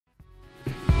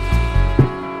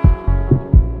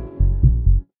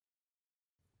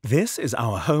This is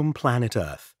our home planet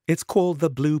Earth. It's called the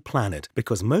blue planet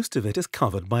because most of it is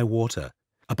covered by water.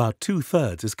 About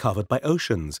 2/3 is covered by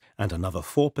oceans and another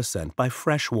 4% by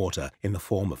fresh water in the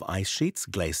form of ice sheets,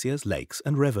 glaciers, lakes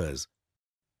and rivers.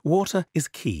 Water is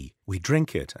key. We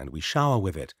drink it and we shower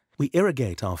with it. We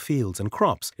irrigate our fields and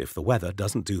crops if the weather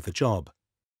doesn't do the job.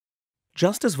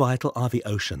 Just as vital are the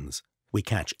oceans. We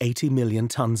catch 80 million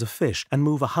tons of fish and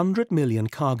move 100 million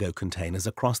cargo containers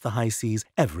across the high seas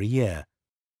every year.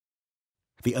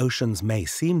 The oceans may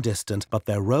seem distant, but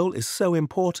their role is so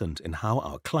important in how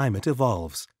our climate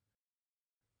evolves.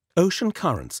 Ocean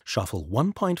currents shuffle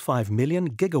 1.5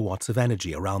 million gigawatts of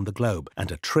energy around the globe, and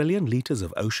 1 trillion liters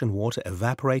of ocean water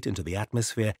evaporate into the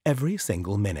atmosphere every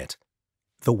single minute.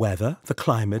 The weather, the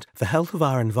climate, the health of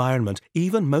our environment,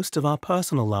 even most of our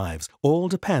personal lives, all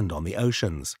depend on the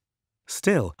oceans.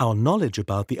 Still, our knowledge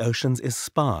about the oceans is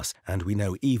sparse, and we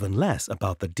know even less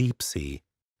about the deep sea.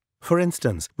 For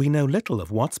instance, we know little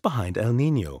of what's behind El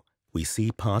Niño. We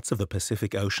see parts of the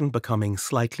Pacific Ocean becoming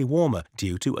slightly warmer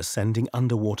due to ascending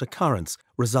underwater currents,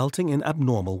 resulting in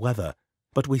abnormal weather.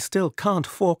 But we still can't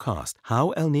forecast how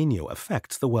El Niño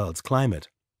affects the world's climate.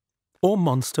 Or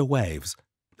monster waves.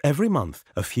 Every month,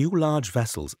 a few large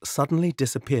vessels suddenly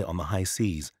disappear on the high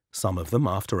seas, some of them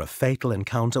after a fatal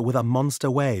encounter with a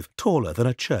monster wave taller than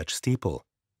a church steeple.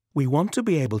 We want to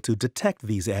be able to detect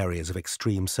these areas of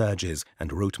extreme surges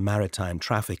and route maritime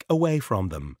traffic away from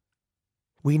them.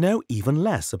 We know even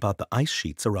less about the ice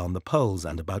sheets around the poles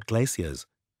and about glaciers.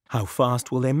 How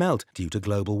fast will they melt due to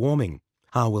global warming?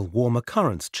 How will warmer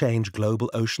currents change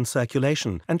global ocean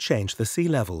circulation and change the sea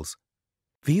levels?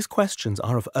 These questions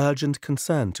are of urgent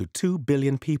concern to 2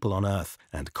 billion people on Earth,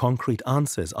 and concrete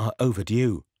answers are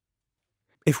overdue.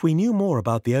 If we knew more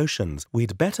about the oceans,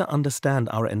 we'd better understand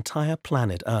our entire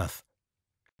planet Earth.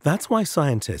 That's why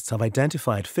scientists have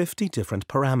identified 50 different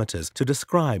parameters to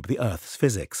describe the Earth's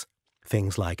physics.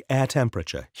 Things like air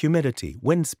temperature, humidity,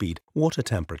 wind speed, water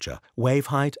temperature, wave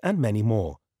height, and many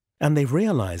more. And they've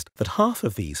realized that half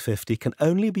of these 50 can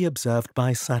only be observed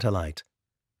by satellite.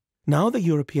 Now the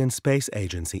European Space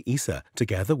Agency ESA,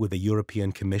 together with the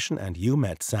European Commission and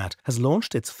EUMETSAT, has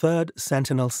launched its third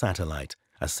Sentinel satellite,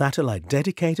 a satellite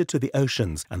dedicated to the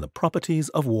oceans and the properties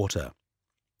of water.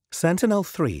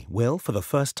 Sentinel-3 will, for the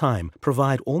first time,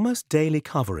 provide almost daily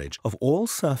coverage of all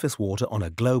surface water on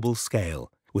a global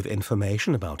scale, with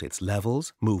information about its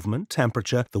levels, movement,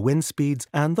 temperature, the wind speeds,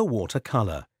 and the water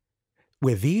color.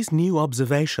 With these new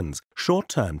observations,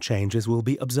 short-term changes will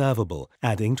be observable,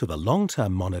 adding to the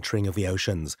long-term monitoring of the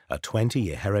oceans, a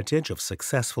 20-year heritage of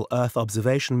successful Earth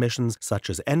observation missions such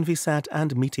as ENVISAT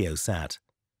and METEOSAT.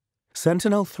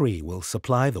 Sentinel-3 will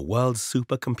supply the world's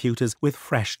supercomputers with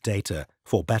fresh data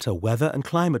for better weather and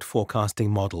climate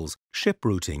forecasting models, ship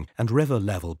routing, and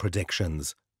river-level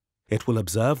predictions. It will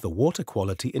observe the water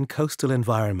quality in coastal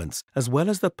environments, as well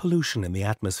as the pollution in the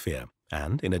atmosphere.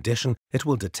 And, in addition, it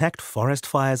will detect forest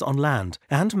fires on land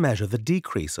and measure the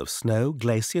decrease of snow,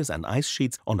 glaciers, and ice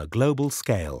sheets on a global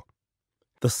scale.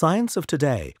 The science of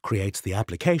today creates the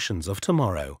applications of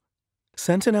tomorrow.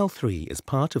 Sentinel-3 is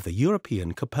part of the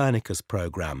European Copernicus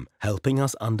program, helping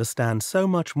us understand so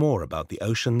much more about the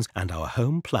oceans and our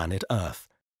home planet Earth,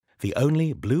 the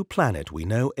only blue planet we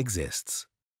know exists.